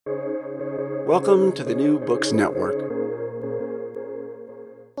Welcome to the New Books Network.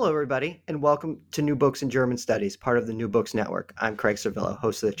 Hello, everybody, and welcome to New Books in German Studies, part of the New Books Network. I'm Craig Servillo,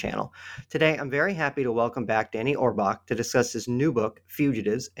 host of the channel. Today, I'm very happy to welcome back Danny Orbach to discuss his new book,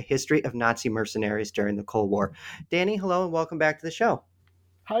 Fugitives, A History of Nazi Mercenaries During the Cold War. Danny, hello, and welcome back to the show.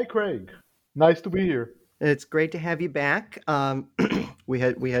 Hi, Craig. Nice to be here. It's great to have you back. We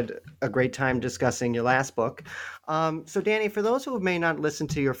had a great time discussing your last book. So, Danny, for those who may not listen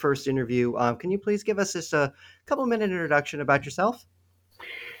to your first interview, can you please give us just a couple-minute introduction about yourself?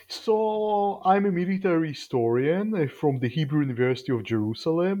 So, I'm a military historian from the Hebrew University of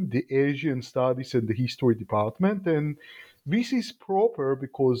Jerusalem, the Asian Studies and the History Department. And this is proper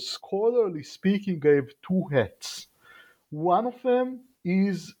because, scholarly speaking, I have two hats. One of them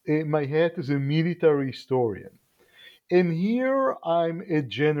is my hat as a military historian. And here I'm a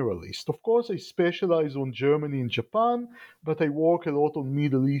generalist. Of course, I specialize on Germany and Japan, but I work a lot on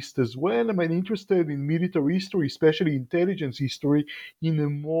Middle East as well. I'm interested in military history, especially intelligence history, in a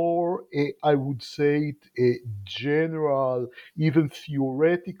more, I would say, a general, even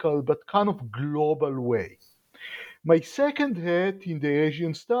theoretical, but kind of global way. My second hat in the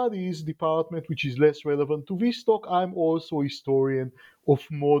Asian Studies department, which is less relevant to this talk, I'm also a historian of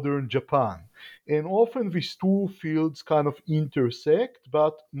modern Japan. And often these two fields kind of intersect,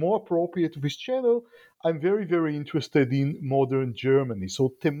 but more appropriate to this channel, I'm very, very interested in modern Germany.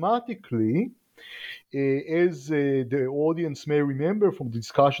 So thematically, as the audience may remember from the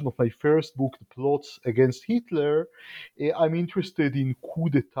discussion of my first book, The Plots Against Hitler, I'm interested in coup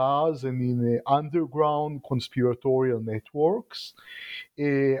d'etats and in underground conspiratorial networks.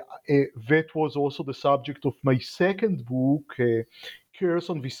 That was also the subject of my second book, Curse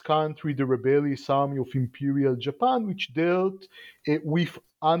on This Country, The Rebellious Army of Imperial Japan, which dealt with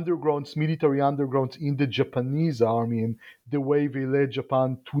undergrounds, military undergrounds in the Japanese army and the way they led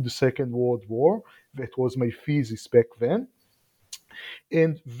Japan to the Second World War. That was my thesis back then.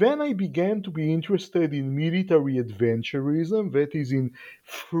 And then I began to be interested in military adventurism, that is, in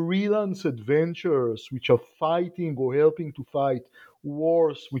freelance adventurers which are fighting or helping to fight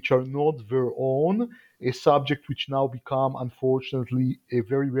wars which are not their own, a subject which now become, unfortunately,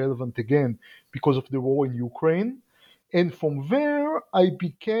 very relevant again because of the war in Ukraine. And from there, I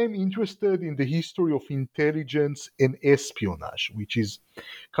became interested in the history of intelligence and espionage, which is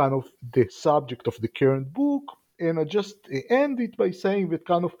kind of the subject of the current book. And I just end it by saying that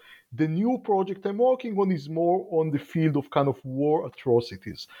kind of the new project I'm working on is more on the field of kind of war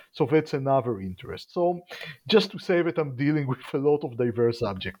atrocities. So that's another interest. So just to say that I'm dealing with a lot of diverse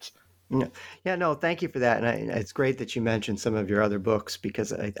subjects. Yeah, no, thank you for that. And it's great that you mentioned some of your other books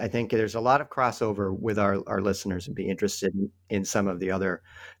because I think there's a lot of crossover with our listeners and be interested in some of the other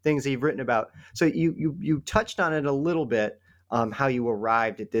things that you've written about. So you touched on it a little bit, how you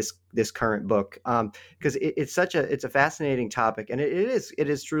arrived at this current book, because it's a fascinating topic and it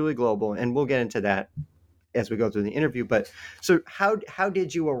is truly global, and we'll get into that as we go through the interview. But so how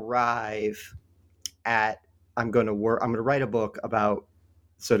did you arrive at I'm going to write a book about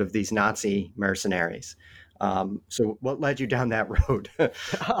sort of these Nazi mercenaries? So what led you down that road?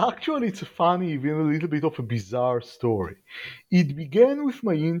 Actually, it's a funny, even a little bit of a bizarre story. It began with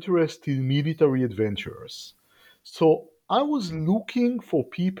my interest in military adventurers. So I was looking for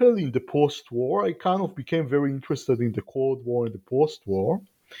people in the post war. I kind of became very interested in the Cold War and the post war,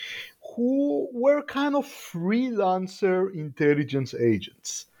 who were kind of freelancer intelligence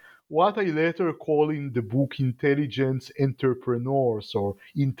agents. What I later call in the book intelligence entrepreneurs or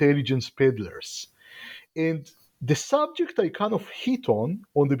intelligence peddlers. And the subject I kind of hit on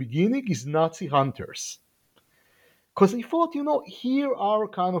the beginning is Nazi hunters. Because I thought, here are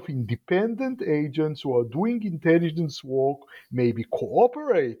kind of independent agents who are doing intelligence work, maybe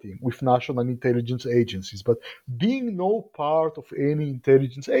cooperating with national intelligence agencies, but being no part of any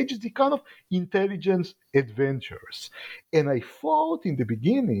intelligence agency, kind of intelligence adventurers. And I thought in the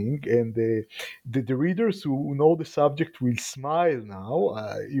beginning, and the readers who know the subject will smile now,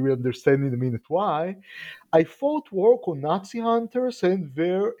 you will understand in a minute why. I fought work on Nazi hunters and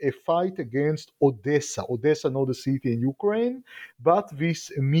were a fight against Odessa. Odessa, not a city in Ukraine, but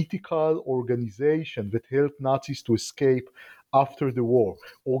this mythical organization that helped Nazis to escape after the war.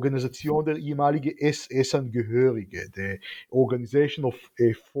 Organisation der ehemalige SS-Angehörige, the organization of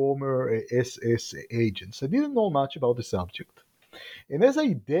former SS agents. I didn't know much about the subject. And as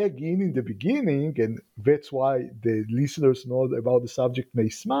I dug in the beginning, and that's why the listeners know about the subject may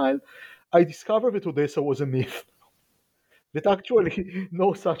smile, I discovered that Odessa was a myth. that actually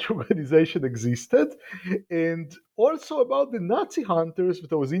no such organization existed. And also about the Nazi hunters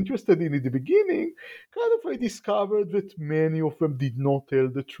that I was interested in the beginning, kind of I discovered that many of them did not tell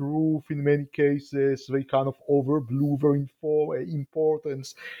the truth in many cases. They kind of overblew their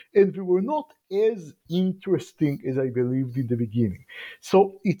importance, and they were not as interesting as I believed in the beginning.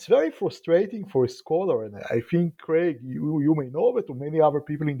 So it's very frustrating for a scholar, and I think, Craig, you may know that, or many other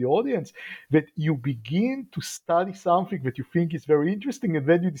people in the audience, that you begin to study something that you think is very interesting, and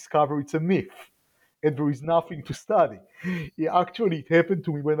then you discover it's a myth and there is nothing to study. Actually, it happened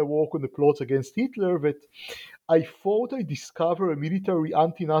to me when I worked on the plots against Hitler that I thought I discovered a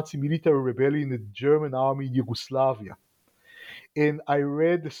anti-Nazi military rebellion in the German army in Yugoslavia. And I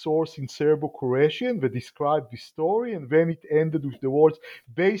read the source in Serbo-Croatian that described the story, and then it ended with the words,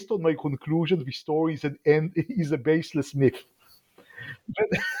 based on my conclusion, the story is a baseless myth.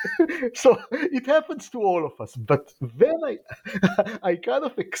 So it happens to all of us. But then I kind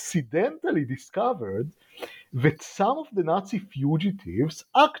of accidentally discovered that some of the Nazi fugitives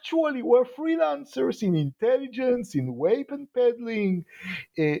actually were freelancers in intelligence, in weapon peddling.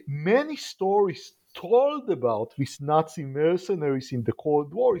 Many stories told about these Nazi mercenaries in the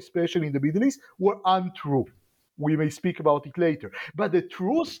Cold War, especially in the Middle East, were untrue. We may speak about it later. But the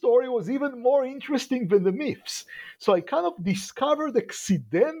true story was even more interesting than the myths. So I kind of discovered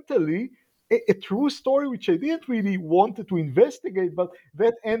accidentally a true story which I didn't really wanted to investigate, but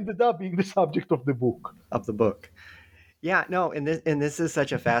that ended up being the subject of the book. Of the book. Yeah, no, and this is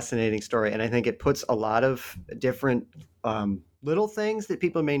such a fascinating story, and I think it puts a lot of different little things that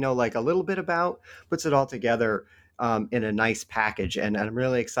people may know like a little bit about, puts it all together in a nice package, and I'm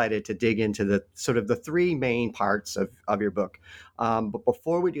really excited to dig into the sort of the three main parts of your book. But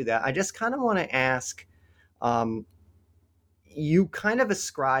before we do that, I just kind of want to ask. Um, you kind of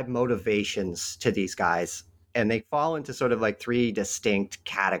ascribe motivations to these guys, and they fall into sort of like three distinct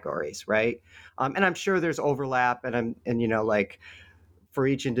categories, right? And I'm sure there's overlap, and like for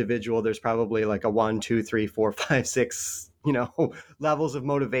each individual there's probably like a one, two, three, four, five, six, levels of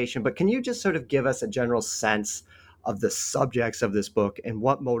motivation. But can you just sort of give us a general sense of the subjects of this book and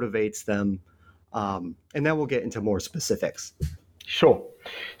what motivates them, and then we'll get into more specifics. Sure.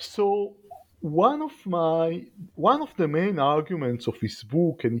 So one of the main arguments of his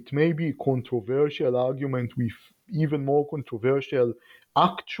book, and it may be a controversial argument with even more controversial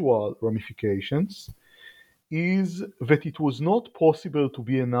actual ramifications, is that it was not possible to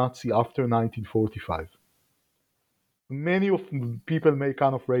be a Nazi after 1945. Many of people may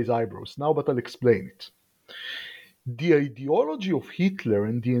kind of raise eyebrows now, but I'll explain it. The ideology of Hitler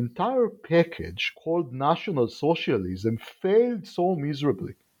and the entire package called National Socialism failed so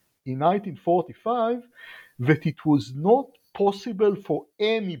miserably in 1945 that it was not possible for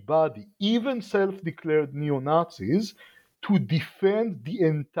anybody, even self declared neo Nazis, to defend the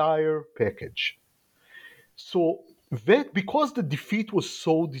entire package. So that because the defeat was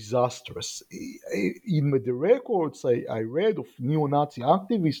so disastrous, in the records I read of neo-Nazi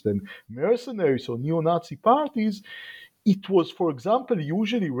activists and mercenaries or neo-Nazi parties, it was, for example,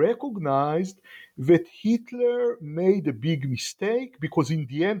 usually recognized that Hitler made a big mistake because in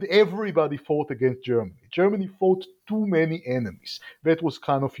the end everybody fought against Germany. Germany fought too many enemies. That was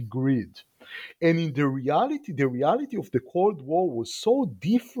kind of agreed. And in the reality of the Cold War was so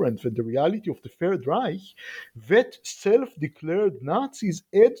different than the reality of the Third Reich that self-declared Nazis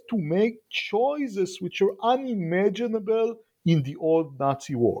had to make choices which are unimaginable in the old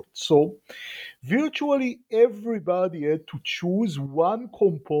Nazi world. So virtually everybody had to choose one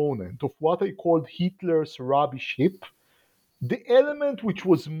component of what I called Hitler's rubbish heap, the element which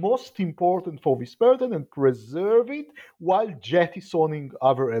was most important for this person, and preserve it while jettisoning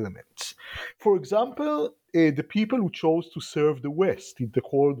other elements. For example, the people who chose to serve the West in the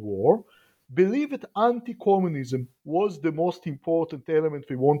Cold War believed that anti-communism was the most important element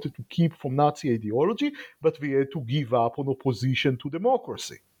they wanted to keep from Nazi ideology, but they had to give up on opposition to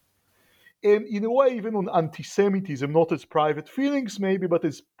democracy. And in a way, even on anti-Semitism, not as private feelings maybe, but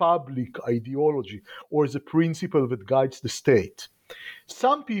as public ideology or as a principle that guides the state.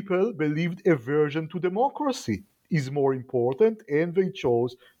 Some people believed aversion to democracy is more important, and they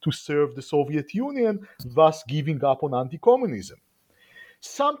chose to serve the Soviet Union, thus giving up on anti-communism.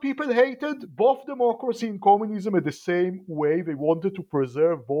 Some people hated both democracy and communism in the same way. They wanted to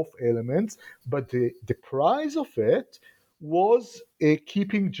preserve both elements, but the price of it was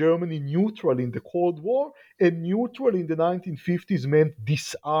keeping Germany neutral in the Cold War, and neutral in the 1950s meant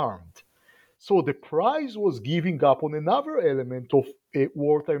disarmed. So the prize was giving up on another element of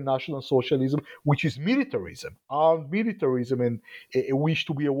wartime National Socialism, which is militarism, armed militarism, and a wish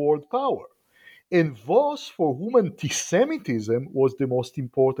to be a world power. and those for whom anti-Semitism was the most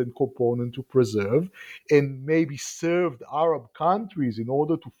important component to preserve, and maybe served Arab countries in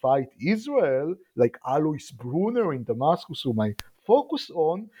order to fight Israel, like Alois Brunner in Damascus, whom I focus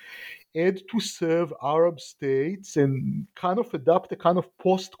on, had to serve Arab states and kind of adopt a kind of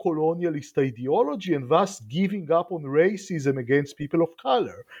post colonialist ideology and thus giving up on racism against people of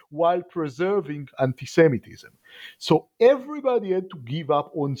color while preserving anti Semitism. So everybody had to give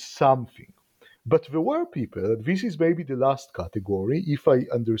up on something. But there were people, this is maybe the last category, if I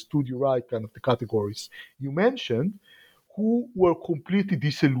understood you right, kind of the categories you mentioned, who were completely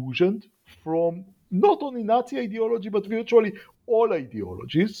disillusioned from not only Nazi ideology, but virtually all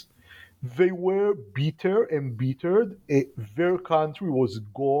ideologies. They were bitter, embittered. Their country was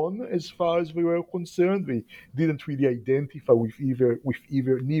gone as far as they were concerned. They didn't really identify with either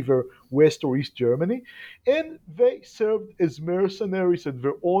neither West or East Germany, and they served as mercenaries. And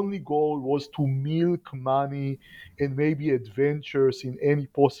their only goal was to milk money and maybe adventures in any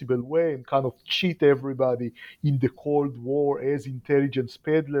possible way, and kind of cheat everybody in the Cold War as intelligence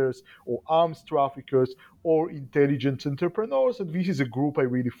peddlers or arms traffickers or intelligence entrepreneurs. And this is a group I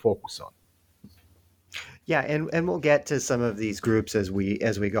really focus on. Yeah, and we'll get to some of these groups as we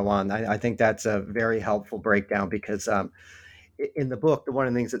go on. I think that's a very helpful breakdown because in the book, the one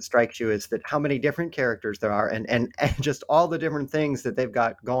of the things that strikes you is that how many different characters there are, and just all the different things that they've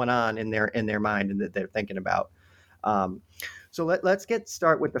got going on in their mind and that they're thinking about. Um, so let's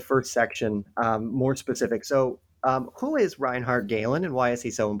start with the first section, more specific. So, who is Reinhard Gehlen, and why is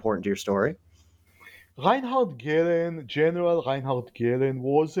he so important to your story? Reinhard Gehlen, General Reinhard Gehlen,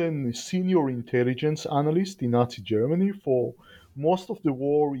 was a senior intelligence analyst in Nazi Germany. For most of the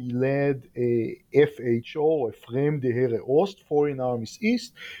war, he led a FHO, a Fremde Heere Ost, Foreign Armies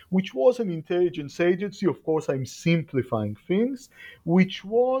East, which was an intelligence agency. Of course, I'm simplifying things, which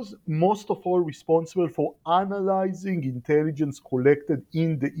was most of all responsible for analyzing intelligence collected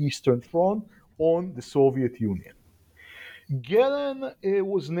in the Eastern Front on the Soviet Union. Gehlen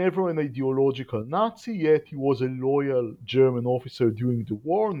was never an ideological Nazi, yet he was a loyal German officer during the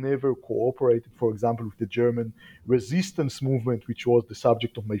war, never cooperated, for example, with the German resistance movement, which was the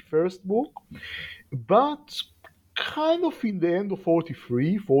subject of my first book. But kind of in the end of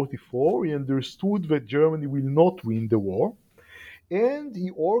 43, 44, he understood that Germany will not win the war. And he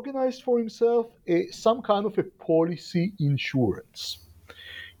organized for himself some kind of a policy insurance.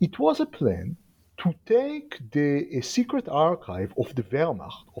 It was a plan to take the secret archive of the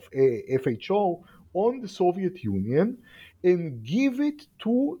Wehrmacht, of FHO, on the Soviet Union and give it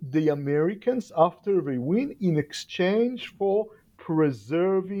to the Americans after they win in exchange for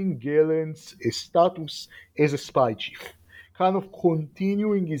preserving Gehlen's status as a spy chief, kind of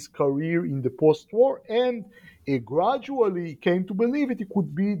continuing his career in the post war, and gradually came to believe that he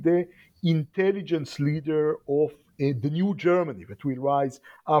could be the intelligence leader of the new Germany that will rise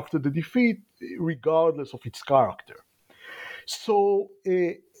after the defeat, regardless of its character. So,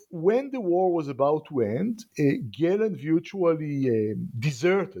 when the war was about to end, Gehlen virtually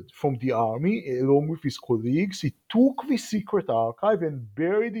deserted from the army along with his colleagues. He took the secret archive and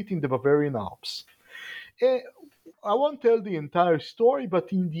buried it in the Bavarian Alps. Uh, I won't tell the entire story,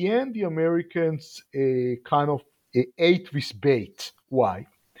 but in the end, the Americans kind of ate this bait. Why?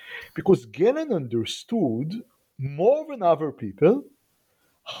 Because Gehlen understood more than other people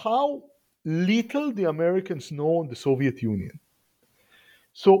how little the Americans know on the Soviet Union.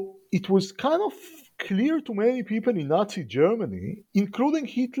 So it was kind of clear to many people in Nazi Germany, including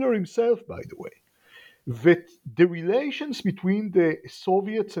Hitler himself, by the way, that the relations between the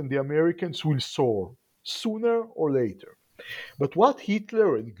Soviets and the Americans will soar sooner or later. But what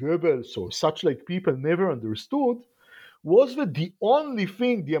Hitler and Goebbels or such like people never understood was that the only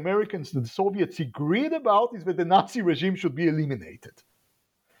thing the Americans and the Soviets agreed about is that the Nazi regime should be eliminated.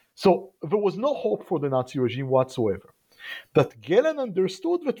 So there was no hope for the Nazi regime whatsoever. But Gehlen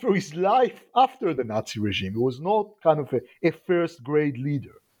understood that there is life after the Nazi regime. He was not kind of a first grade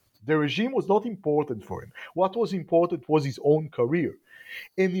leader. The regime was not important for him. What was important was his own career.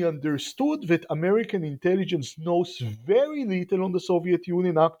 And he understood that American intelligence knows very little on the Soviet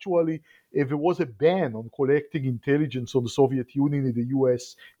Union. Actually, there was a ban on collecting intelligence on the Soviet Union in the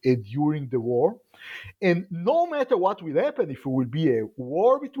US during the war. And no matter what will happen, if it will be a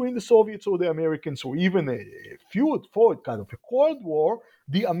war between the Soviets or the Americans, or even a feud for it, kind of a Cold War,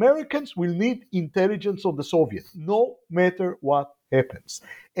 the Americans will need intelligence of the Soviets, no matter what happens.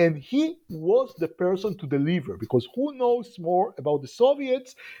 And he was the person to deliver, because who knows more about the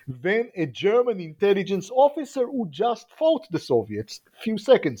Soviets than a German intelligence officer who just fought the Soviets a few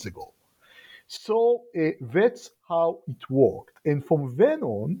seconds ago? So that's how it worked. And from then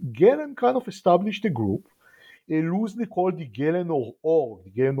on, Galen kind of established a group loosely called the the Galen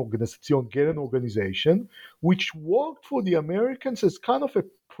Galen Organization, which worked for the Americans as kind of a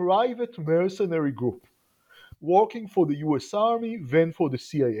private mercenary group, working for the US Army, then for the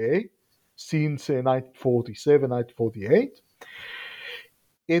CIA, since 1947, 1948.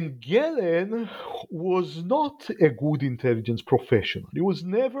 And Galen was not a good intelligence professional. He was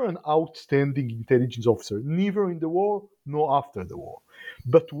never an outstanding intelligence officer, neither in the war nor after the war.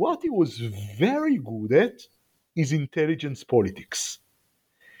 But what he was very good at is intelligence politics.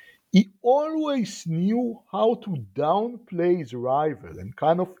 He always knew how to downplay his rival and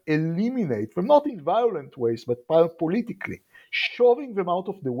kind of eliminate them, not in violent ways, but politically, shoving them out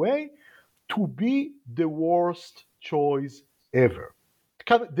of the way to be the worst choice ever.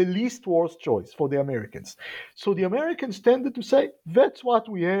 Kind of the least worst choice for the Americans. So the Americans tended to say, that's what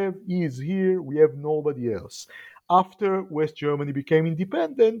we have, he is here, we have nobody else. After West Germany became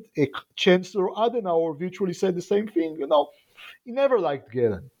independent, Chancellor Adenauer virtually said the same thing. He never liked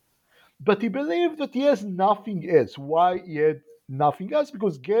Galen. But he believed that he has nothing else. Why he had nothing else?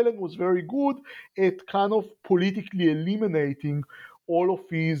 Because Galen was very good at kind of politically eliminating all of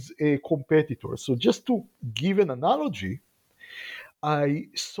his competitors. So just to give an analogy, I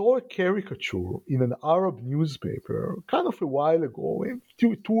saw a caricature in an Arab newspaper kind of a while ago,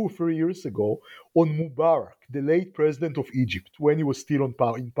 2 or 3 years ago, on Mubarak, the late president of Egypt, when he was still in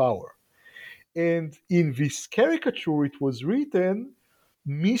power. And in this caricature, it was written,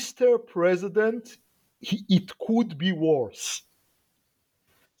 Mr. President, it could be worse.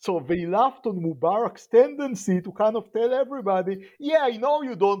 So they laughed on Mubarak's tendency to kind of tell everybody, yeah, I know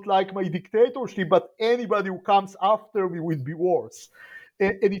you don't like my dictatorship, but anybody who comes after me will be worse.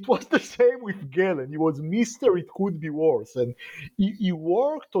 And it was the same with Galen. He was Mr. It could be worse. And he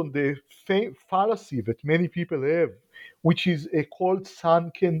worked on the fallacy that many people have, which is called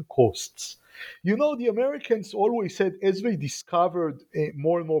sunken costs. The Americans always said, as they discovered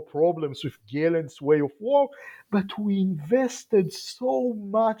more and more problems with Galen's way of work, but we invested so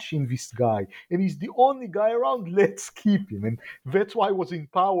much in this guy, and he's the only guy around, let's keep him. And that's why he was in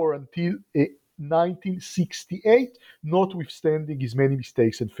power until 1968, notwithstanding his many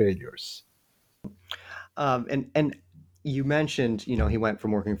mistakes and failures. And you mentioned, he went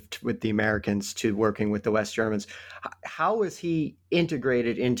from working with the Americans to working with the West Germans. How was he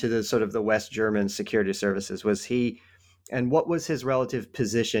integrated into the sort of the West German security services? And what was his relative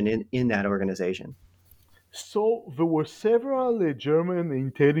position in that organization? So there were several German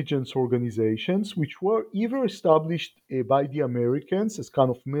intelligence organizations which were either established by the Americans as kind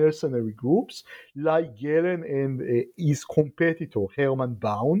of mercenary groups, like Gehlen and his competitor Hermann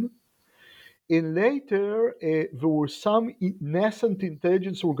Baun. And later, there were some nascent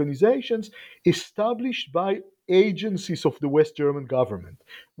intelligence organizations established by agencies of the West German government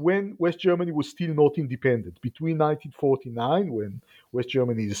when West Germany was still not independent, between 1949, when West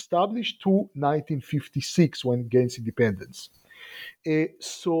Germany is established, to 1956, when it gains independence. There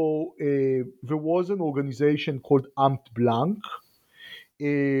was an organization called Amt Blank,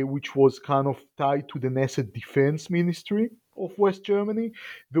 which was kind of tied to the Knesset Defense Ministry of West Germany.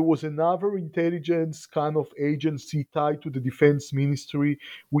 There was another intelligence kind of agency tied to the Defense Ministry,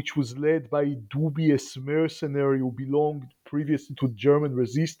 which was led by a dubious mercenary who belonged previously to German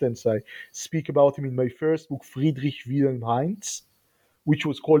resistance. I speak about him in my first book, Friedrich Wilhelm Heinz, which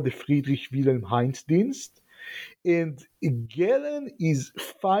was called the Friedrich Wilhelm Heinz Dienst. And Galen is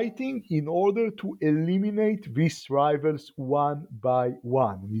fighting in order to eliminate these rivals one by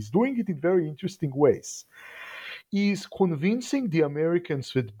one. He's doing it in very interesting ways. He's convincing the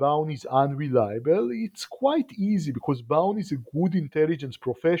Americans that Baun is unreliable. It's quite easy because Baun is a good intelligence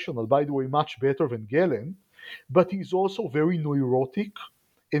professional, by the way, much better than Galen, but he's also very neurotic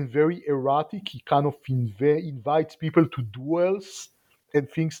and very erratic. He kind of invites people to duels and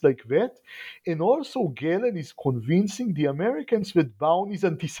things like that. And also, Galen is convincing the Americans that Baun is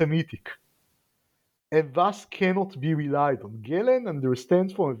anti Semitic and thus cannot be relied on. Galen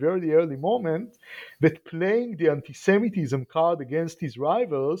understands from a very early moment that playing the anti Semitism card against his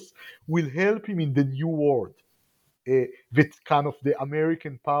rivals will help him in the new world. That kind of the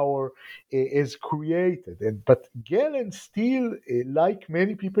American power has created. But Galen still, like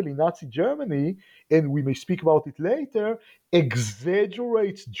many people in Nazi Germany, and we may speak about it later,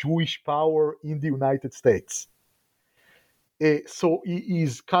 exaggerates Jewish power in the United States. So he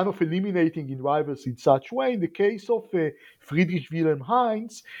is kind of eliminating in rivals in such way. In the case of Friedrich Wilhelm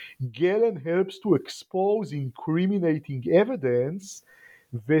Heinz, Galen helps to expose incriminating evidence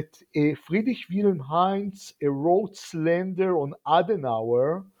that Friedrich Wilhelm Heinz wrote slander on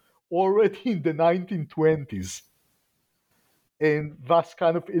Adenauer already in the 1920s, and thus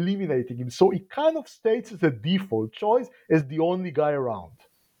kind of eliminating him. So it kind of states as a default choice as the only guy around.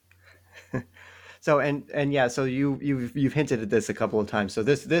 So and yeah, so you've hinted at this a couple of times. So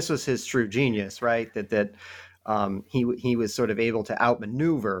this was his true genius, right? He was sort of able to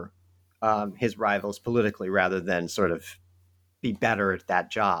outmaneuver his rivals politically rather than sort of be better at that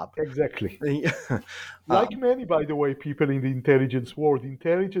job. Exactly. Like um, many, by the way, people in the intelligence world,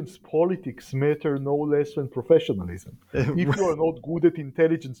 intelligence politics matter no less than professionalism. If you are not good at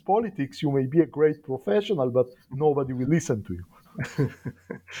intelligence politics, you may be a great professional, but nobody will listen to you.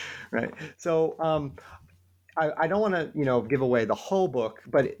 right. So I don't want to give away the whole book,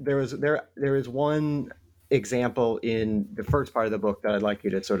 but there is one example in the first part of the book that I'd like you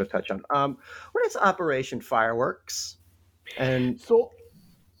to sort of touch on. What is Operation Fireworks? And So,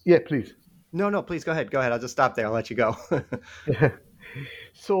 yeah, please. no, please go ahead. Go ahead. I'll just stop there. I'll let you go.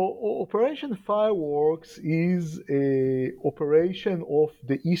 So Operation Fireworks is a operation of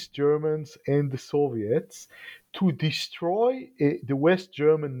the East Germans and the Soviets to destroy the West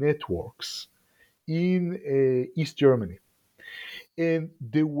German networks in East Germany. And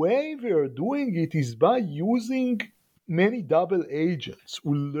the way they are doing it is by using many double agents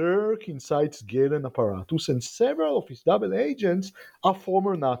who lurk inside Gehlen apparatus, and several of his double agents are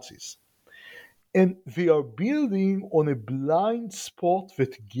former Nazis. And they are building on a blind spot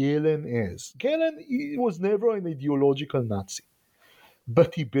that Gehlen is. Gehlen he was never an ideological Nazi,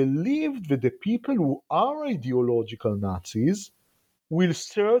 but he believed that the people who are ideological Nazis will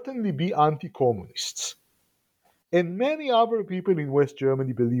certainly be anti communists. And many other people in West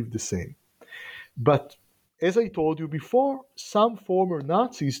Germany believe the same. But as I told you before, some former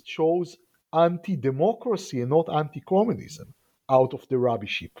Nazis chose anti democracy and not anti communism out of the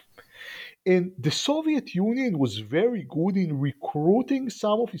rubbish heap. And the Soviet Union was very good in recruiting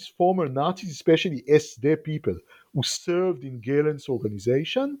some of its former Nazis, especially SD people who served in Gehlen's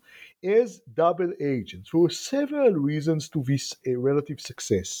organization, as double agents. There were several reasons to this relative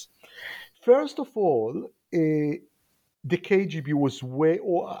success. First of all, the KGB was way,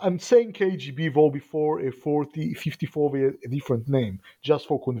 or I'm saying KGB though before a 54 a different name, just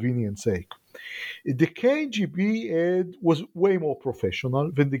for convenience sake. The KGB was way more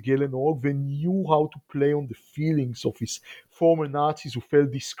professional than the Gehlen. They knew how to play on the feelings of his former Nazis who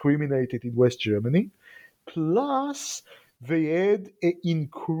felt discriminated in West Germany. Plus, they had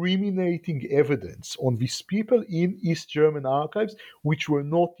incriminating evidence on these people in East German archives, which were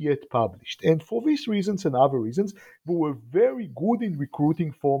not yet published. And for these reasons and other reasons, they were very good in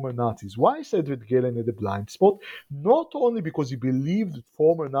recruiting former Nazis. Why I said that Gehlen had a blind spot? Not only because he believed that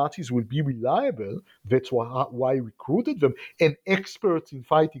former Nazis would be reliable, that's why he recruited them, and experts in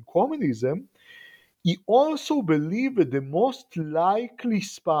fighting communism. He also believed that the most likely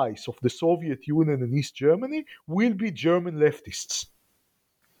spies of the Soviet Union and East Germany will be German leftists.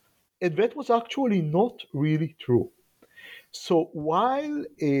 And that was actually not really true. So while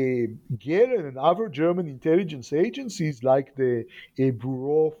Gehlen and other German intelligence agencies, like the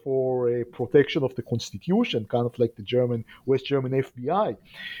Bureau for Protection of the Constitution, kind of like the West German FBI,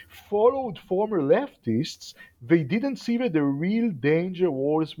 followed former leftists, they didn't see that the real danger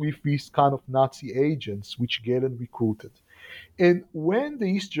was with these kind of Nazi agents which Gehlen recruited. And when the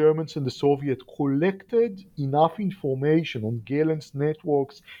East Germans and the Soviets collected enough information on Gehlen's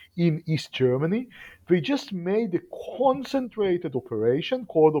networks in East Germany, they just made a concentrated operation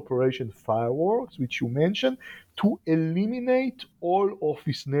called Operation Fireworks, which you mentioned, to eliminate all of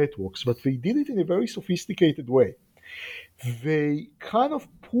his networks. But they did it in a very sophisticated way. They kind of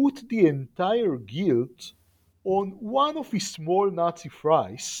put the entire guilt on one of his small Nazi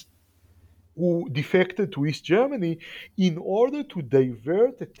fries who defected to East Germany in order to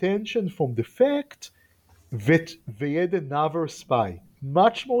divert attention from the fact that they had another spy,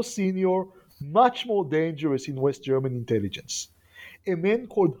 much more senior, much more dangerous in West German intelligence, a man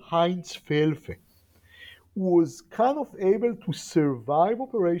called Heinz Felfe, was kind of able to survive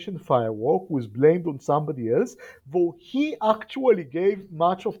Operation Firework, was blamed on somebody else, though he actually gave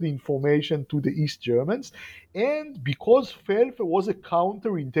much of the information to the East Germans. And because Felfe was a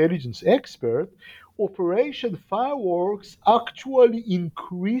counterintelligence expert, Operation Fireworks actually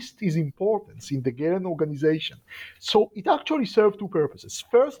increased his importance in the Gehlen organization. So it actually served two purposes.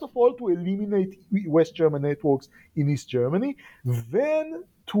 First of all, to eliminate West German networks in East Germany, then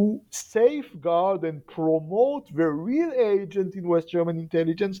to safeguard and promote the real agent in West German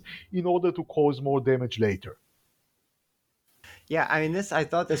intelligence in order to cause more damage later. Yeah, I mean, I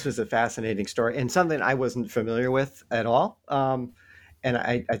thought this was a fascinating story and something I wasn't familiar with at all. And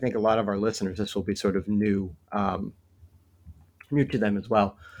I think a lot of our listeners, this will be sort of new to them as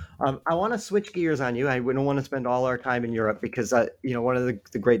well. I want to switch gears on you. I don't want to spend all our time in Europe because one of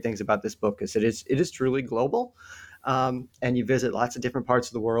the great things about this book is it is truly global, and you visit lots of different parts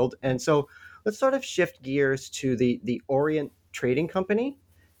of the world. And so let's sort of shift gears to the Orient Trading Company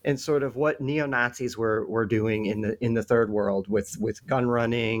and sort of what neo Nazis were doing in the third world with gun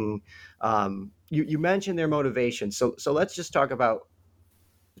running. You mentioned their motivation, so let's just talk about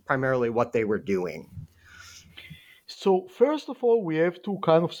primarily what they were doing. So, first of all, we have to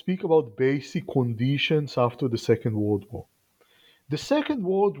kind of speak about basic conditions after the Second World War. The Second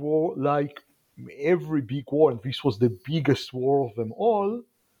World War, like every big war, and this was the biggest war of them all,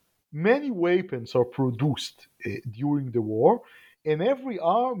 many weapons are produced during the war, and every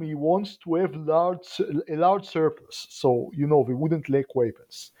army wants to have a large surplus. So, they wouldn't lack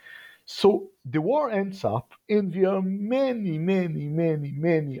weapons. So the war ends up, and there are many, many, many,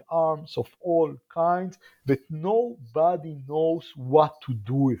 many arms of all kinds that nobody knows what to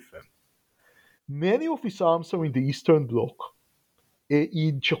do with them. Many of these arms are in the Eastern Bloc.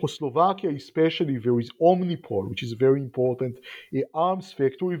 In Czechoslovakia, especially, there is Omnipol, which is a very important arms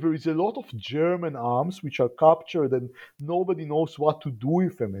factory. There is a lot of German arms which are captured, and nobody knows what to do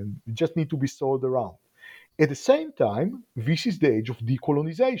with them, and they just need to be sold around. At the same time, this is the age of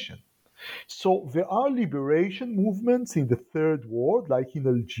decolonization. So there are liberation movements in the third world, like in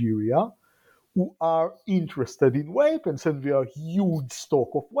Algeria, who are interested in weapons, and there are huge stock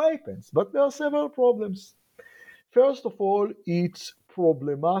of weapons. But there are several problems. First of all, it's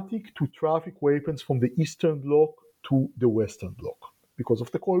problematic to traffic weapons from the Eastern Bloc to the Western Bloc because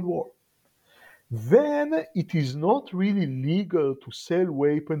of the Cold War. Then it is not really legal to sell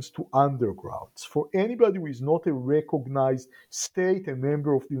weapons to undergrounds for anybody who is not a recognized state and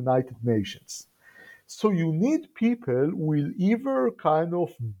member of the United Nations. So you need people who will either kind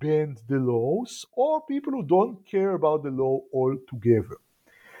of bend the laws or people who don't care about the law altogether.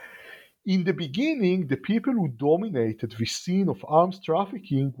 In the beginning, the people who dominated the scene of arms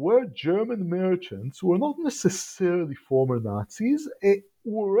trafficking were German merchants who were not necessarily former Nazis, who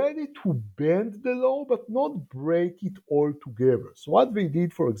were ready to bend the law but not break it altogether. So, what they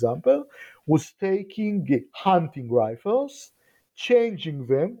did, for example, was taking hunting rifles, changing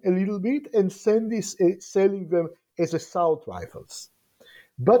them a little bit, and selling them as assault rifles.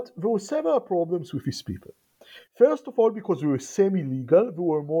 But there were several problems with these people. First of all, because we were semi legal, we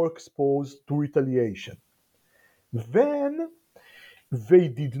were more exposed to retaliation. Then they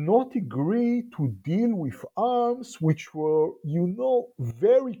did not agree to deal with arms which were,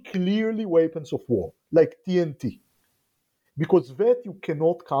 very clearly weapons of war, like TNT, because that you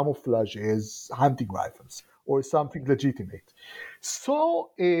cannot camouflage as hunting rifles or something legitimate.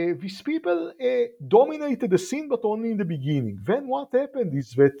 So these people dominated the scene, but only in the beginning. Then what happened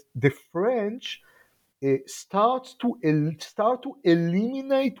is that the French start to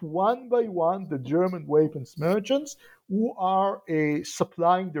eliminate one by one the German weapons merchants who are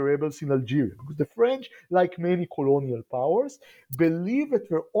supplying the rebels in Algeria. Because the French, like many colonial powers, believe that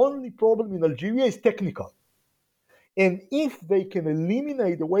their only problem in Algeria is technical. And if they can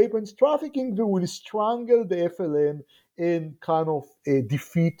eliminate the weapons trafficking, they will strangle the FLN and kind of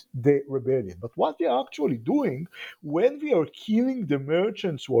defeat the rebellion. But what they are actually doing when we are killing the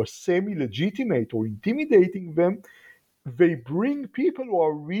merchants who are semi-legitimate or intimidating them, they bring people who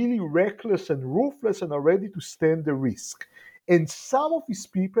are really reckless and ruthless and are ready to stand the risk. And some of these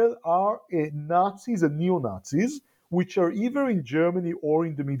people are Nazis and neo-Nazis, which are either in Germany or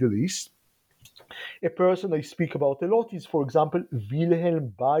in the Middle East. A person I speak about a lot is, for example,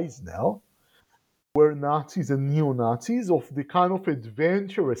 Wilhelm Beisner, were Nazis and neo-Nazis of the kind of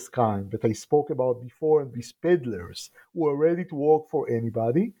adventurous kind that I spoke about before, and these peddlers who are ready to work for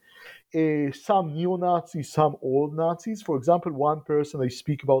anybody. Some neo-Nazis, some old Nazis. For example, one person I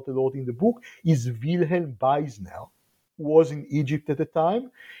speak about a lot in the book is Wilhelm Beisner, who was in Egypt at the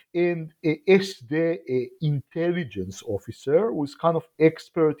time, and a SD intelligence officer who was kind of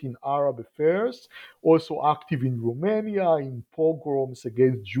expert in Arab affairs, also active in Romania, in pogroms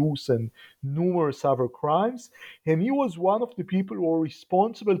against Jews and numerous other crimes. And he was one of the people who were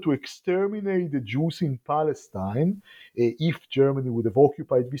responsible to exterminate the Jews in Palestine if Germany would have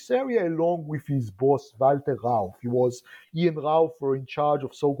occupied this area, along with his boss Walter Rauff. He and Rauff were in charge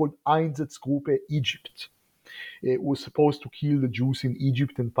of so-called Einsatzgruppe Egypt. Was supposed to kill the Jews in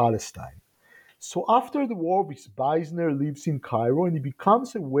Egypt and Palestine. So after the war, this Beisner lives in Cairo and he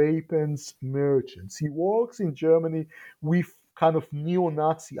becomes a weapons merchant. He works in Germany with kind of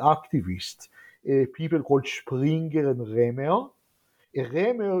neo-Nazi activists, people called Springer and Remmer.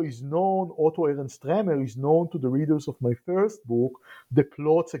 Otto Ernst Remer is known to the readers of my first book, The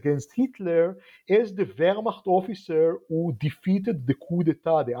Plots Against Hitler, as the Wehrmacht officer who defeated the coup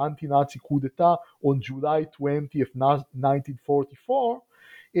d'etat, the anti-Nazi coup d'etat on July 20th, 1944.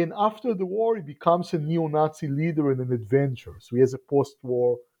 And after the war, he becomes a neo-Nazi leader and an adventurer. So he has a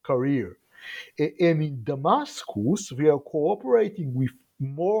post-war career. And in Damascus, we are cooperating with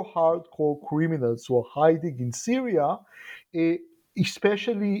more hardcore criminals who are hiding in Syria,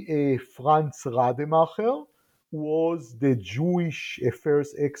 especially Franz Rademacher, who was the Jewish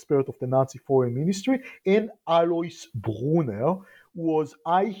affairs expert of the Nazi Foreign Ministry, and Alois Brunner, who was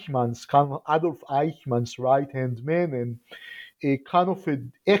Adolf Eichmann's right-hand man and a kind of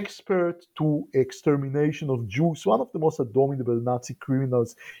an expert to extermination of Jews, one of the most abominable Nazi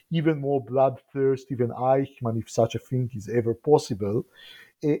criminals, even more bloodthirsty than Eichmann, if such a thing is ever possible.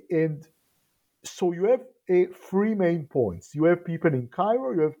 And so you have three main points. You have people in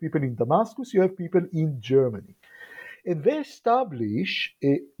Cairo, you have people in Damascus, you have people in Germany. And they establish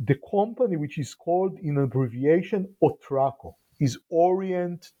the company which is called, in abbreviation, Otraco, is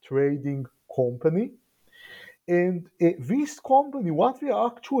Orient Trading Company. And this company, what we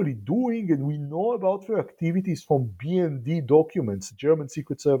are actually doing, and we know about their activities from BND documents, German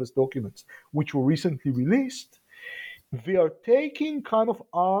Secret Service documents, which were recently released, they are taking kind of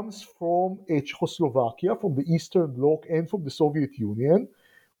arms from Czechoslovakia, from the Eastern Bloc, and from the Soviet Union,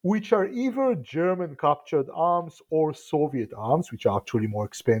 which are either German captured arms or Soviet arms, which are actually more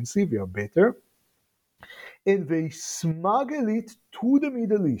expensive, they are better, and they smuggle it to the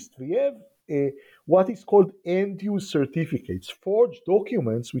Middle East. We have what is called end-use certificates, forged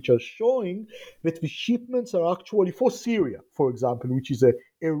documents which are showing that the shipments are actually for Syria, for example, which is a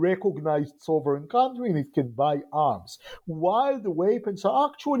recognized sovereign country and it can buy arms, while the weapons are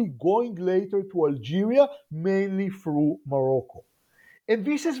actually going later to Algeria, mainly through Morocco. And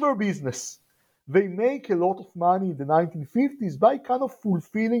this is their business. They make a lot of money in the 1950s by kind of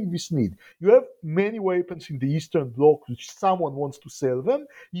fulfilling this need. You have many weapons in the Eastern Bloc which someone wants to sell them.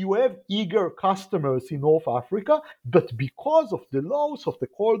 You have eager customers in North Africa, but because of the laws of the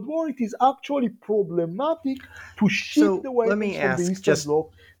Cold War, it is actually problematic to ship So the let weapons me from the ask, Eastern just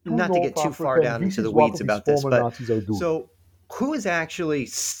Bloc to not to North get too far Africa, and down this into the is what weeds these about this, former but Nazis are doing. so who is actually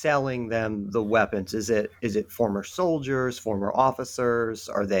selling them the weapons? Is it former soldiers, former officers?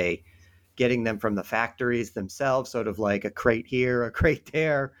 Are they getting them from the factories themselves, sort of like a crate here, a crate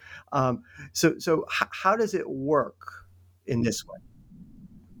there? So how does it work in this way?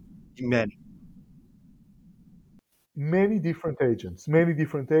 Many. Many different agents.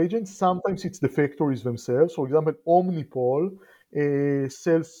 Sometimes it's the factories themselves. For example, Omnipol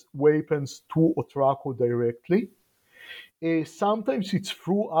sells weapons to Otraco directly. Sometimes it's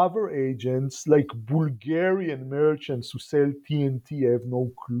through other agents like Bulgarian merchants who sell TNT. I have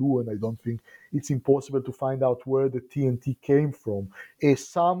no clue, and I don't think it's impossible to find out where the TNT came from.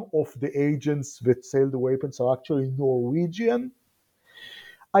 Some of the agents that sell the weapons are actually Norwegian.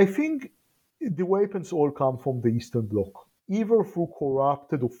 I think the weapons all come from the Eastern Bloc, either through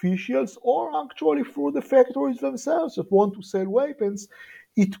corrupted officials or actually through the factories themselves that want to sell weapons.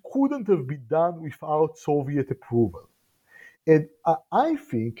 It couldn't have been done without Soviet approval. And I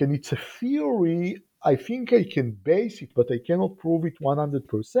think, and it's a theory, I think I can base it, but I cannot prove it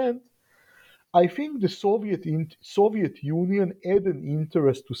 100%. I think the Soviet Union had an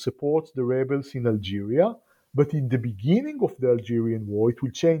interest to support the rebels in Algeria, but in the beginning of the Algerian War, it will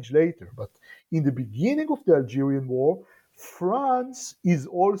change later, but in the beginning of the Algerian War, France is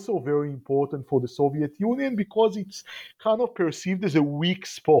also very important for the Soviet Union because it's kind of perceived as a weak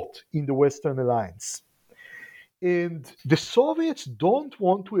spot in the Western alliance. And the Soviets don't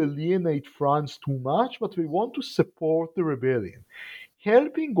want to alienate France too much, but they want to support the rebellion.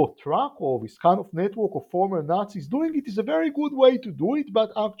 Helping Otraco, this kind of network of former Nazis, doing it is a very good way to do it,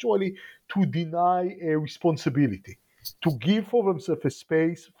 but actually to deny a responsibility, to give for themselves a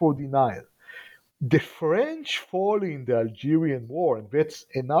space for denial. The French fall in the Algerian War, and that's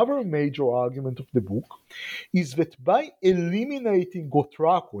another major argument of the book, is that by eliminating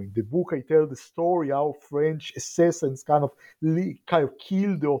Otraco, in the book I tell the story how French assassins kind of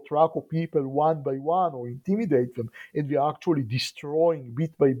kill the Otraco people one by one or intimidate them, and we are actually destroying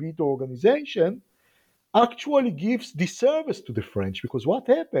bit by bit the organization, actually gives disservice to the French, because what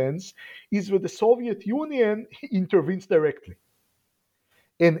happens is that the Soviet Union intervenes directly.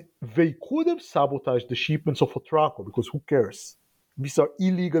 And they could have sabotaged the shipments of Otraco, because who cares? These are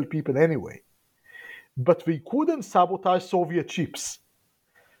illegal people anyway. But they couldn't sabotage Soviet ships.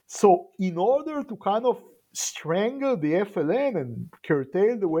 So, in order to kind of strangle the FLN and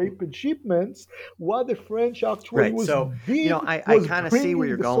curtail the weapon shipments, what the French actually Right. was So, did I was kind of see where bringing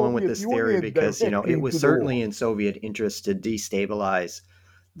you're the going with Soviet this theory Union because, directly it was into the war. certainly in Soviet interest to destabilize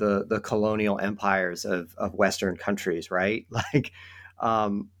the colonial empires of Western countries, right? Like,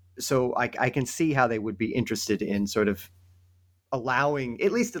 um, so I can see how they would be interested in sort of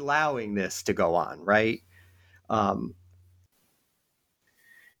at least allowing this to go on, right? Um,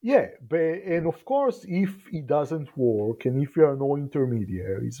 Yeah, and of course, if it doesn't work and if there are no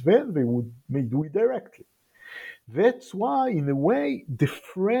intermediaries, then they may do it directly. That's why, in a way, the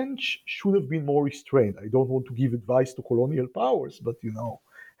French should have been more restrained. I don't want to give advice to colonial powers, but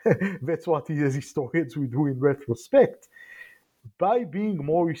that's what as historians we do in retrospect. By being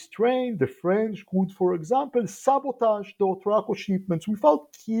more restrained, the French could, for example, sabotage the Otraco shipments without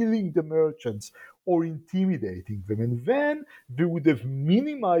killing the merchants or intimidating them, and then they would have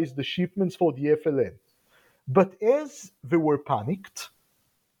minimized the shipments for the FLN. But as they were panicked,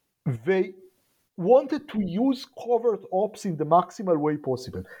 they wanted to use covert ops in the maximal way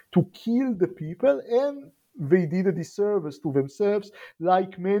possible to kill the people, and they did a disservice to themselves,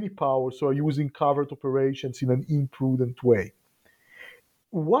 like many powers who are using covert operations in an imprudent way.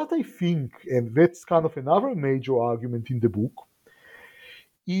 What I think, and that's kind of another major argument in the book,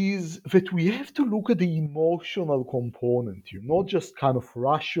 is that we have to look at the emotional component here, not just kind of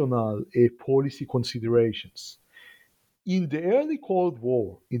rational policy considerations. In the early Cold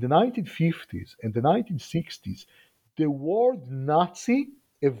War, in the 1950s and the 1960s, the word Nazi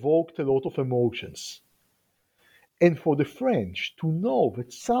evoked a lot of emotions. And for the French to know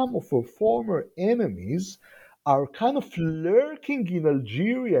that some of our former enemies are kind of lurking in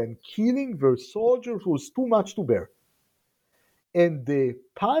Algeria and killing their soldiers was too much to bear. And the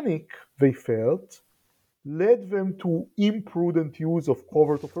panic they felt led them to imprudent use of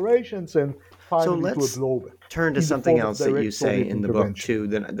covert operations and so finally to a let's blowback turn to in the something form of else that you direct say Soviet in the book intervention. too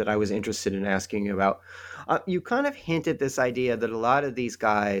that I was interested in asking you about. You kind of hinted this idea that a lot of these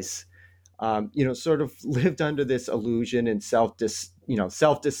guys, sort of lived under this illusion and self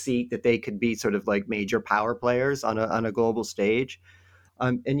deceit that they could be sort of like major power players on a global stage.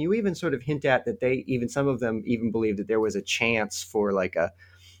 And you even sort of hint at that some of them even believed that there was a chance for like a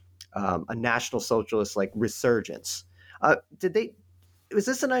national socialist like resurgence. Did they? Was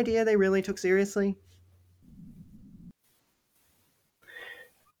this an idea they really took seriously?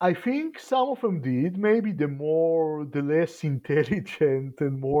 I think some of them did. Maybe the less intelligent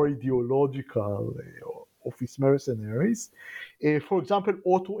and more ideological of his mercenaries. For example,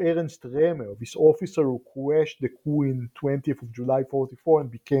 Otto Ernst Remer, this officer who crashed the coup in 20th of July 44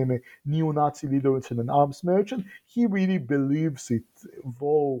 and became a neo-Nazi leader and an arms merchant, he really believes it,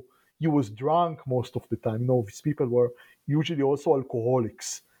 though he was drunk most of the time. These people were usually also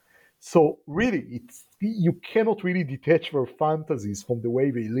alcoholics. So really, you cannot really detach their fantasies from the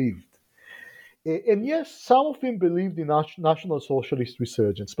way they lived. And yes, some of them believed in National Socialist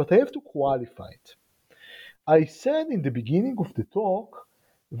resurgence, but I have to qualify it. I said in the beginning of the talk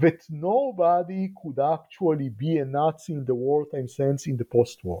that nobody could actually be a Nazi in the wartime sense in the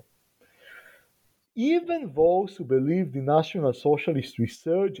post-war. Even those who believed in National Socialist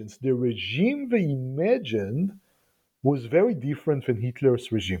resurgence, the regime they imagined was very different than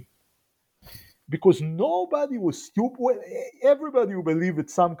Hitler's regime, because nobody was stupid. Well, everybody who believed that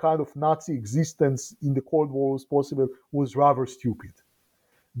some kind of Nazi existence in the Cold War was possible was rather stupid.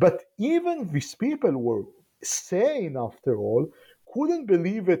 But even these people were sane, after all, couldn't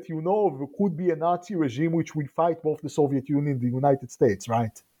believe that, there could be a Nazi regime which would fight both the Soviet Union and the United States,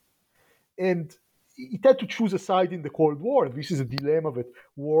 right? And it had to choose a side in the Cold War. This is a dilemma that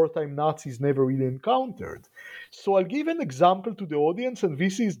wartime Nazis never really encountered. So I'll give an example to the audience, and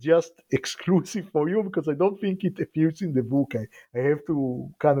this is just exclusive for you because I don't think it appears in the book. I have to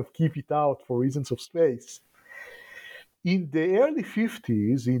kind of keep it out for reasons of space. In the early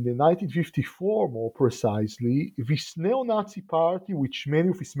 50s, in the 1954 more precisely, this neo-Nazi party, which many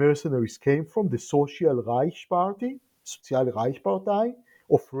of its mercenaries came from, the Social Reich Party, Sozialreichspartei,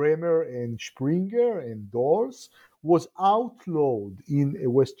 of Remer and Springer and Dors, was outlawed in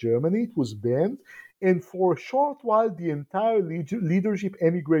West Germany. It was banned, and for a short while, the entire leadership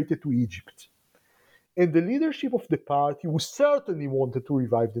emigrated to Egypt. And the leadership of the party, who certainly wanted to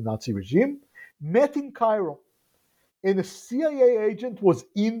revive the Nazi regime, met in Cairo, and a CIA agent was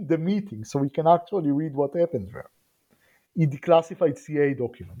in the meeting, so we can actually read what happened there in declassified CIA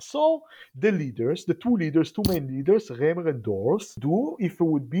documents. So the two main leaders, Remer and Dors, do if it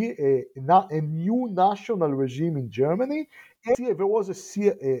would be a new national regime in Germany. And there was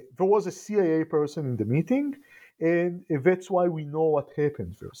a CIA person in the meeting, and that's why we know what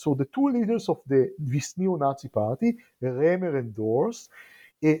happened there. So the two leaders of this neo-Nazi party, Remer and Dors,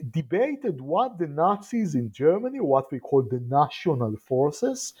 debated what the Nazis in Germany, what we call the national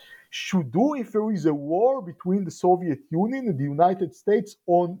forces, should do if there is a war between the Soviet Union and the United States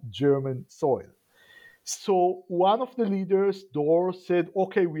on German soil. So one of the leaders, Dors, said,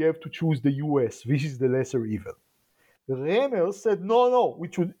 okay, we have to choose the US. This is the lesser evil. Remer said, no, we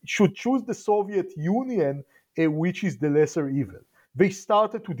should choose the Soviet Union, which is the lesser evil. They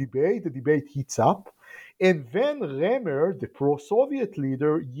started to debate, the debate heats up, and then Remer, the pro-Soviet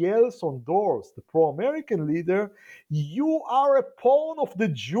leader, yells on Dors, the pro-American leader, you are a pawn of the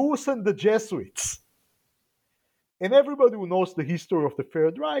Jews and the Jesuits. And everybody who knows the history of the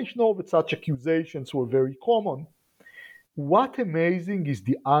Third Reich knows that such accusations were very common. What amazing is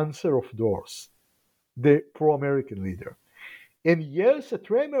the answer of Dors, the pro-American leader. And yells at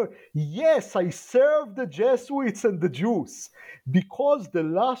Remer, yes, I served the Jesuits and the Jews, because the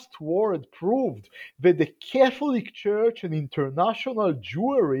last war had proved that the Catholic Church and international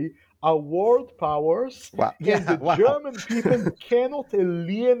Jewry are world powers, Wow. and Yeah. the Wow. German people cannot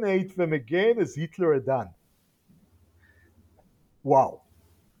alienate them again as Hitler had done. Wow.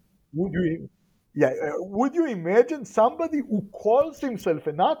 Would you, would you imagine somebody who calls himself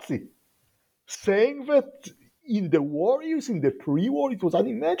a Nazi saying that in the war years, in the pre-war, it was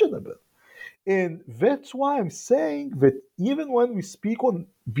unimaginable? And that's why I'm saying that even when we speak on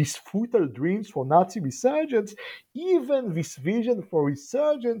these futile dreams for Nazi resurgence, even this vision for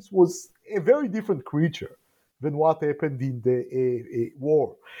resurgence was a very different creature than what happened in the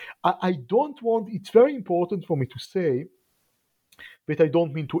war. I don't want, it's very important for me to say but I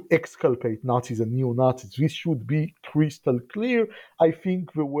don't mean to exculpate Nazis and neo-Nazis. This should be crystal clear. I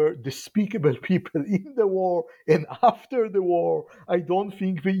think there were despicable people in the war and after the war. I don't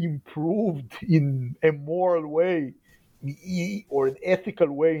think they improved in a moral way or an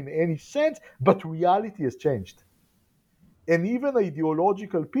ethical way in any sense, but reality has changed. And even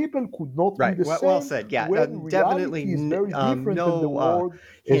ideological people could not be Right. the Well same said. Yeah. when Definitely reality is very different and the no world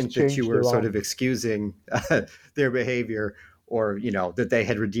has hint that you changed were sort around of it. excusing their behavior or, that they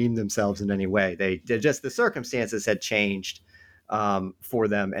had redeemed themselves in any way. They just, the circumstances had changed for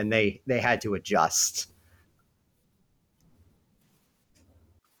them and they had to adjust.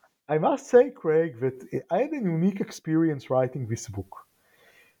 I must say, Craig, that I had a unique experience writing this book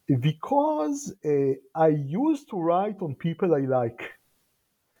because I used to write on people I like.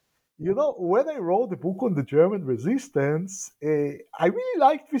 When I wrote the book on the German resistance, I really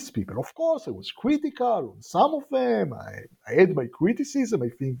liked these people. Of course, I was critical on some of them. I had my criticism. I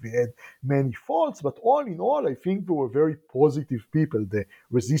think they had many faults, but all in all, I think they were very positive people, the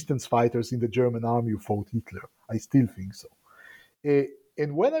resistance fighters in the German army who fought Hitler. I still think so. Uh,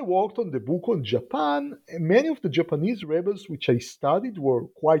 and when I worked on the book on Japan, many of the Japanese rebels which I studied were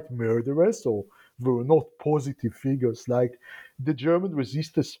quite murderous or were not positive figures like the German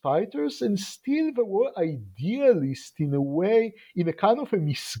resistance fighters, and still they were idealists in a way, in a kind of a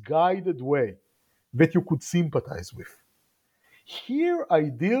misguided way that you could sympathize with. Here I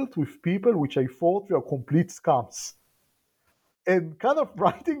dealt with people which I thought were complete scums and kind of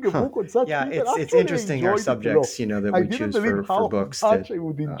writing a book on such Yeah, people. it's Actually, I interesting our enjoyed it a lot. subjects, that I we didn't choose believe for how books that much I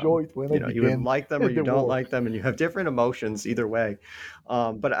would enjoy it when I you would began like them or you the don't work. like them, and you have different emotions either way.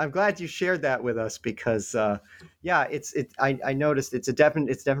 But I'm glad you shared that with us because, yeah, I noticed it's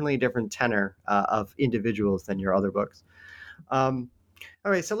definitely a different tenor of individuals than your other books. All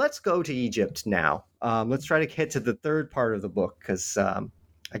right, so let's go to Egypt now. Let's try to get to the third part of the book because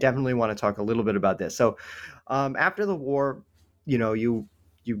I definitely want to talk a little bit about this. So, after the war, you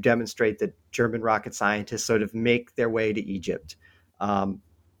demonstrate that German rocket scientists sort of make their way to Egypt, and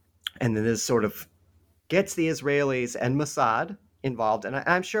then this sort of gets the Israelis and Mossad involved. And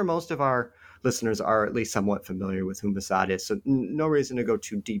I'm sure most of our listeners are at least somewhat familiar with who Mossad is, so no reason to go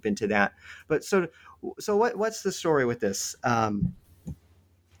too deep into that. But so what's the story with this?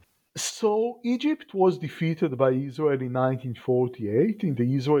 So Egypt was defeated by Israel in 1948 in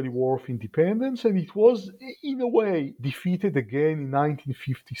the Israeli War of Independence, and it was, in a way, defeated again in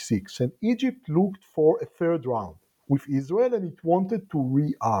 1956. And Egypt looked for a third round with Israel, and it wanted to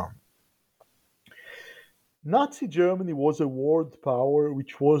rearm. Nazi Germany was a world power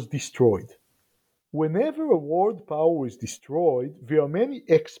which was destroyed. Whenever a world power is destroyed, there are many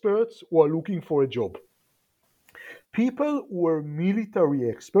experts who are looking for a job. People who were military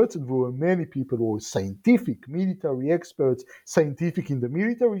experts, and there were many people who were scientific military experts, scientific in the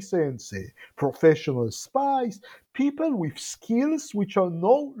military sense, professional spies, people with skills which are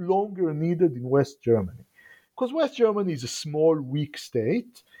no longer needed in West Germany. Because West Germany is a small, weak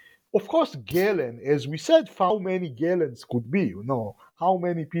state Of course, Galen, as we said, how many Galens could be, how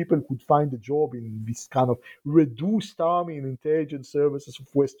many people could find a job in this kind of reduced army and intelligence services of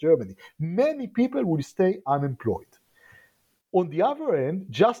West Germany? Many people will stay unemployed. On the other end,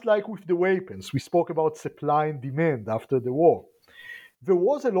 just like with the weapons, we spoke about supply and demand after the war. There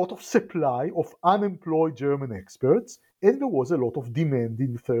was a lot of supply of unemployed German experts, and there was a lot of demand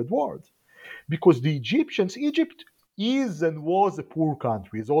in the Third World. Because the Egypt is and was a poor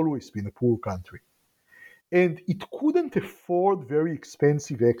country, has always been a poor country. And it couldn't afford very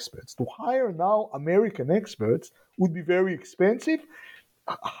expensive experts. To hire now American experts would be very expensive.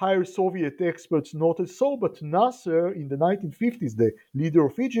 Hire Soviet experts not as so, but Nasser in the 1950s, the leader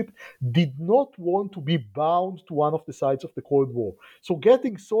of Egypt, did not want to be bound to one of the sides of the Cold War. So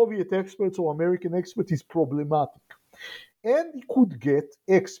getting Soviet experts or American experts is problematic. And he could get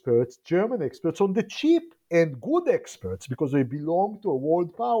experts, German experts, on the cheap and good experts because they belong to a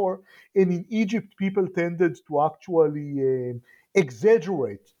world power. And in Egypt, people tended to actually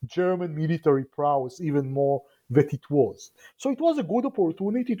exaggerate German military prowess even more than it was. So it was a good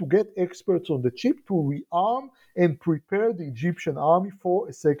opportunity to get experts on the cheap to rearm and prepare the Egyptian army for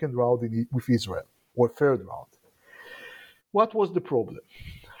a second round with Israel, or third round. What was the problem?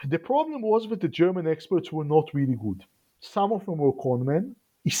 The problem was that the German experts were not really good. Some of them were conmen,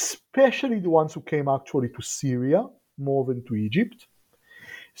 especially the ones who came actually to Syria more than to Egypt.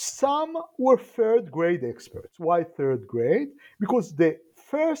 Some were third grade experts. Why third grade? Because the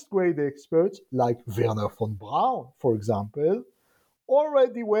first grade experts, like Werner von Braun, for example,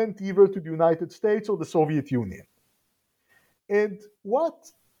 already went either to the United States or the Soviet Union. And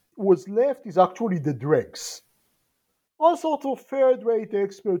what was left is actually the dregs. All sorts of third rate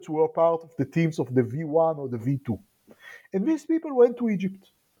experts who are part of the teams of the V1 or the V2. And these people went to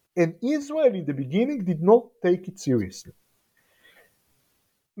Egypt. And Israel in the beginning did not take it seriously.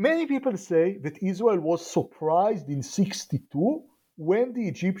 Many people say that Israel was surprised in 1962 when the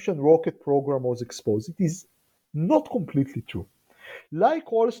Egyptian rocket program was exposed. It is not completely true.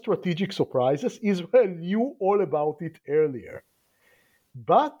 Like all strategic surprises, Israel knew all about it earlier.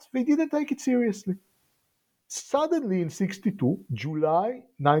 But they didn't take it seriously. Suddenly in 62, July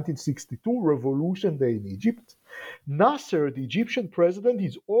 1962, Revolution Day in Egypt, Nasser, the Egyptian president,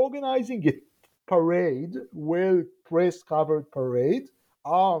 is organizing a parade, well press covered parade,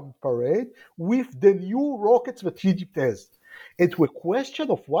 armed parade, with the new rockets that Egypt has. And to a question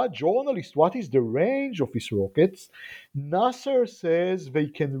of what is the range of these rockets, Nasser says they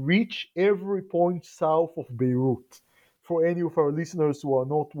can reach every point south of Beirut. For any of our listeners who are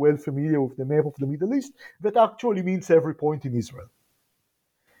not well familiar with the map of the Middle East, that actually means every point in Israel.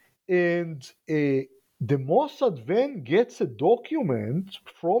 And the Mossad then gets a document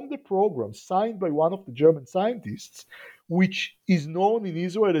from the program signed by one of the German scientists, which is known in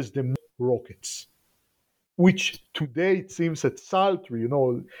Israel as the rockets, which today it seems at sultry.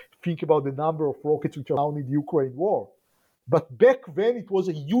 Think about the number of rockets which are found in the Ukraine war. But back then it was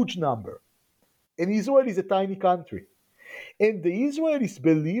a huge number. And Israel is a tiny country. And the Israelis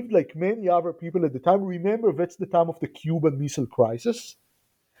believed, like many other people at the time, remember that's the time of the Cuban Missile Crisis,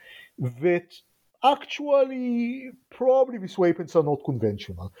 that actually probably these weapons are not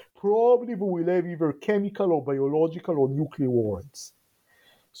conventional. Probably we will have either chemical or biological or nuclear warrants.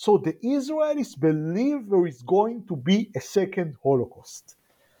 So the Israelis believe there is going to be a second Holocaust.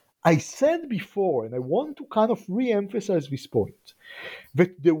 I said before, and I want to kind of re-emphasize this point,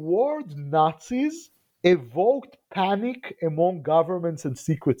 that the word Nazis evoked panic among governments and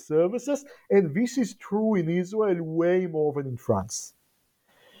secret services, and this is true in Israel way more than in France.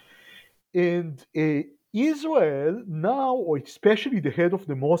 And Israel now, or especially the head of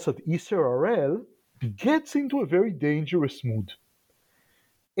the Mossad, Isser Harel, gets into a very dangerous mood.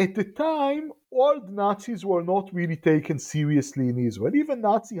 At the time, all Nazis were not really taken seriously in Israel. Even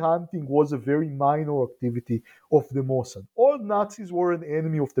Nazi hunting was a very minor activity of the Mossad. All Nazis were an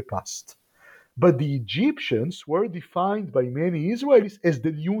enemy of the past. But the Egyptians were defined by many Israelis as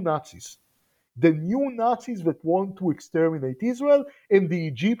the new Nazis. The new Nazis that want to exterminate Israel, and the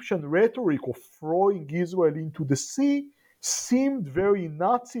Egyptian rhetoric of throwing Israel into the sea seemed very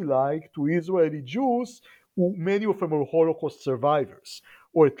Nazi-like to Israeli Jews, who many of them were Holocaust survivors,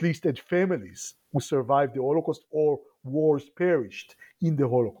 or at least had families who survived the Holocaust or wars perished in the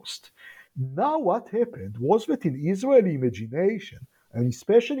Holocaust. Now what happened was that in Israeli imagination, and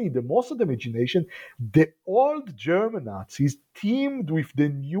especially in the Mossad imagination, the old German Nazis teamed with the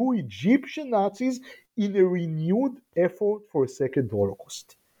new Egyptian Nazis in a renewed effort for a second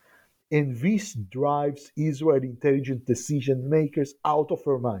Holocaust. And this drives Israeli intelligent decision makers out of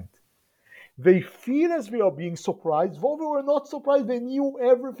their mind. They feel as they are being surprised, though they were not surprised. They knew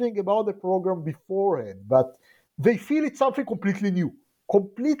everything about the program beforehand, but they feel it's something completely new,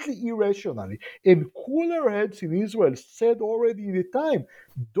 completely irrationally. And cooler heads in Israel said already at the time,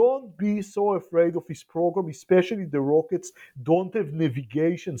 don't be so afraid of this program, especially the rockets don't have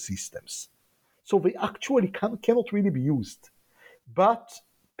navigation systems. So they actually cannot really be used. But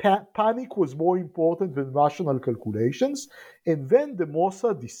panic was more important than rational calculations. And then the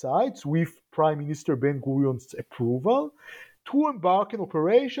Mossad decides, with Prime Minister Ben Gurion's approval, to embark an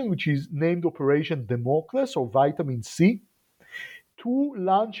operation which is named Operation Damocles or Vitamin C, to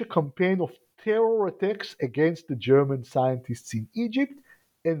launch a campaign of terror attacks against the German scientists in Egypt,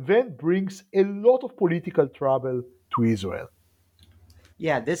 and then brings a lot of political trouble to Israel.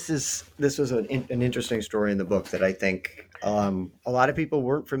 Yeah, this was an interesting story in the book that I think a lot of people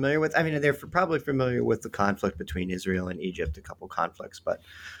weren't familiar with. I mean, they're probably familiar with the conflict between Israel and Egypt, a couple conflicts, but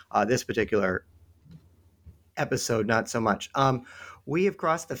this particular episode, not so much. We have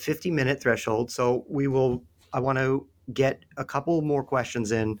crossed the 50-minute threshold, so we will. I want to get a couple more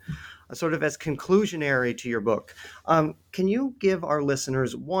questions in, sort of as conclusionary to your book. Can you give our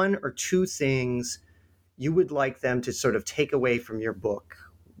listeners one or two things you would like them to sort of take away from your book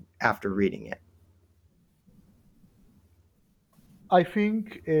after reading it? I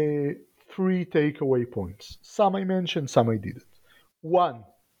think three takeaway points. Some I mentioned, some I didn't. One,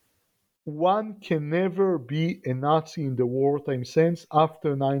 one can never be a Nazi in the wartime sense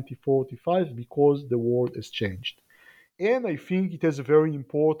after 1945 because the world has changed. And I think it has a very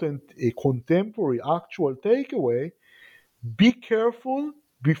important contemporary actual takeaway. Be careful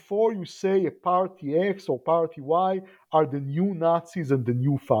before you say a party X or party Y are the new Nazis and the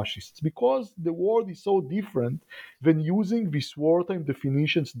new fascists, because the world is so different. Then using these wartime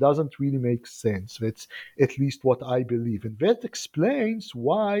definitions doesn't really make sense. That's at least what I believe. And that explains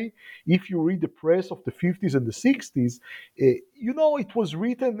why, if you read the press of the 50s and the 60s, it was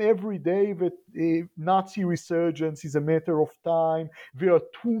written every day that Nazi resurgence is a matter of time. There are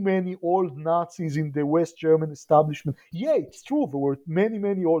too many old Nazis in the West German establishment. Yeah, it's true. There were many,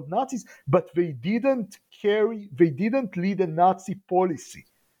 many old Nazis, but they didn't lead a Nazi policy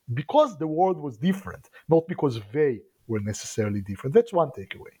because the world was different, not because they were necessarily different. That's one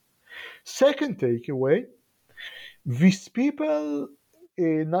takeaway. Second takeaway, these people,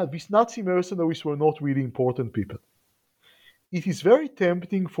 these Nazi mercenaries were not really important people. It is very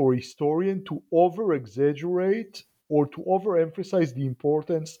tempting for a historian to over exaggerate or to overemphasize the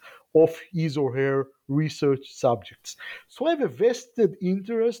importance of his or her research subjects. So I have a vested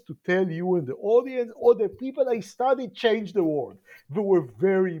interest to tell you and the audience, oh, the people I studied changed the world. They were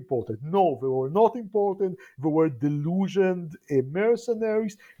very important. No, they were not important. They were delusioned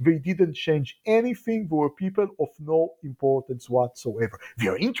mercenaries. They didn't change anything. They were people of no importance whatsoever. They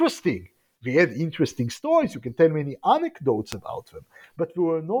are interesting. They had interesting stories. You can tell many anecdotes about them, but they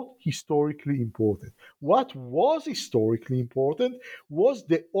were not historically important. What was historically important was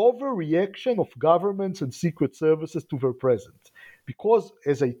the overreaction of governments and secret services to their presence. Because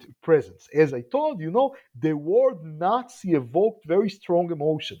as I told you, the word Nazi evoked very strong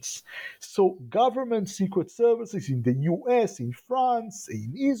emotions. So government secret services in the US, in France,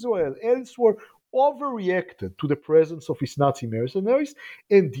 in Israel, elsewhere overreacted to the presence of his Nazi mercenaries,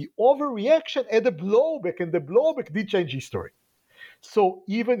 and the overreaction had a blowback, and the blowback did change history. So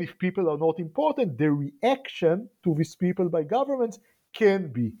even if people are not important, the reaction to these people by governments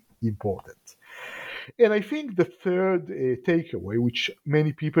can be important. And I think the third takeaway, which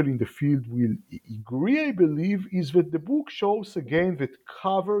many people in the field will agree, I believe, is that the book shows again that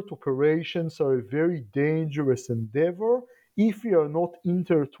covert operations are a very dangerous endeavor if we are not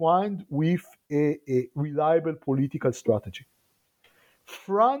intertwined with a reliable political strategy.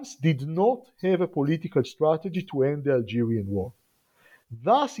 France did not have a political strategy to end the Algerian War.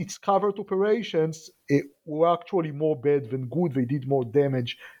 Thus, its covert operations were actually more bad than good. They did more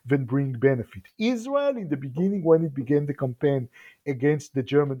damage than bring benefit. Israel, in the beginning, when it began the campaign against the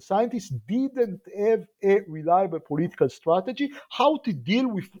German scientists, didn't have a reliable political strategy how to deal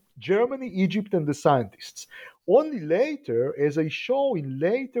with Germany, Egypt, and the scientists. Only later, as I show in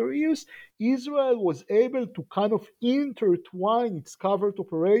later years, Israel was able to kind of intertwine its covert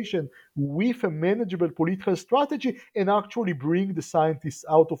operation with a manageable political strategy and actually bring the scientists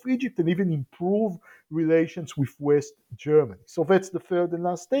out of Egypt and even improve relations with West Germany. So that's the third and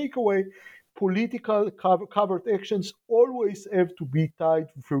last takeaway. Political covert actions always have to be tied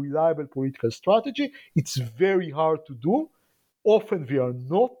with a reliable political strategy. It's very hard to do. Often they are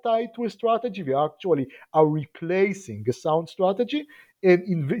not tied to a strategy, they actually are replacing a sound strategy, and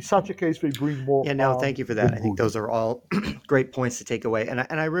in such a case, they bring more Yeah, no, harm thank you for that. than I think good. those are all great points to take away, and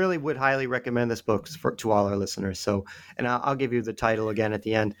I really would highly recommend this book to all our listeners. So, and I'll give you the title again at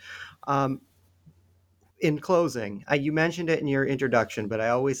the end. Um, in closing, you mentioned it in your introduction, but I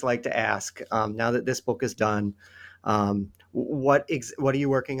always like to ask, now that this book is done, what are you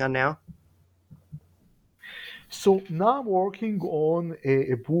working on now? So now I'm working on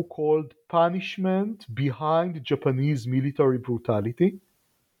a book called Punishment Behind Japanese Military Brutality.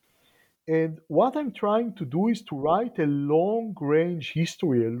 And what I'm trying to do is to write a long range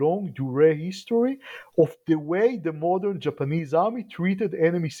history, a long durée history of the way the modern Japanese army treated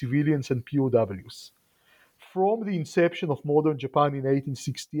enemy civilians and POWs. From the inception of modern Japan in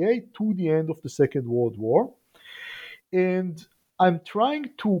 1868 to the end of the Second World War. And I'm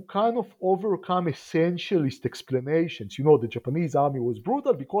trying to kind of overcome essentialist explanations. The Japanese army was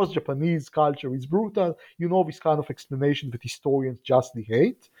brutal because Japanese culture is brutal. This kind of explanation that historians justly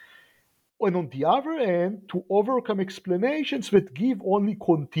hate. And on the other end, to overcome explanations that give only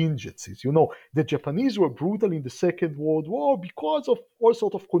contingencies. The Japanese were brutal in the Second World War because of all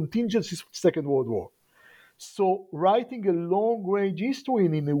sort of contingencies of the Second World War. So writing a long range history,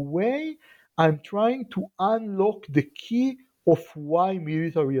 and in a way, I'm trying to unlock the key of why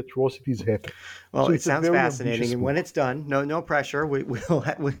military atrocities happen. Well, So it it's a sounds very fascinating, ambitious and when book. it's done, no pressure. We'd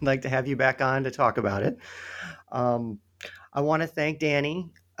like to have you back on to talk about it. Um, I want to thank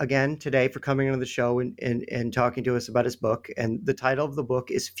Danny again today for coming on the show and talking to us about his book. And the title of the book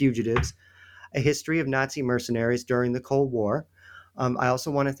is Fugitives: A History of Nazi Mercenaries During the Cold War. I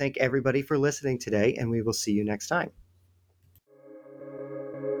also want to thank everybody for listening today, and we will see you next time.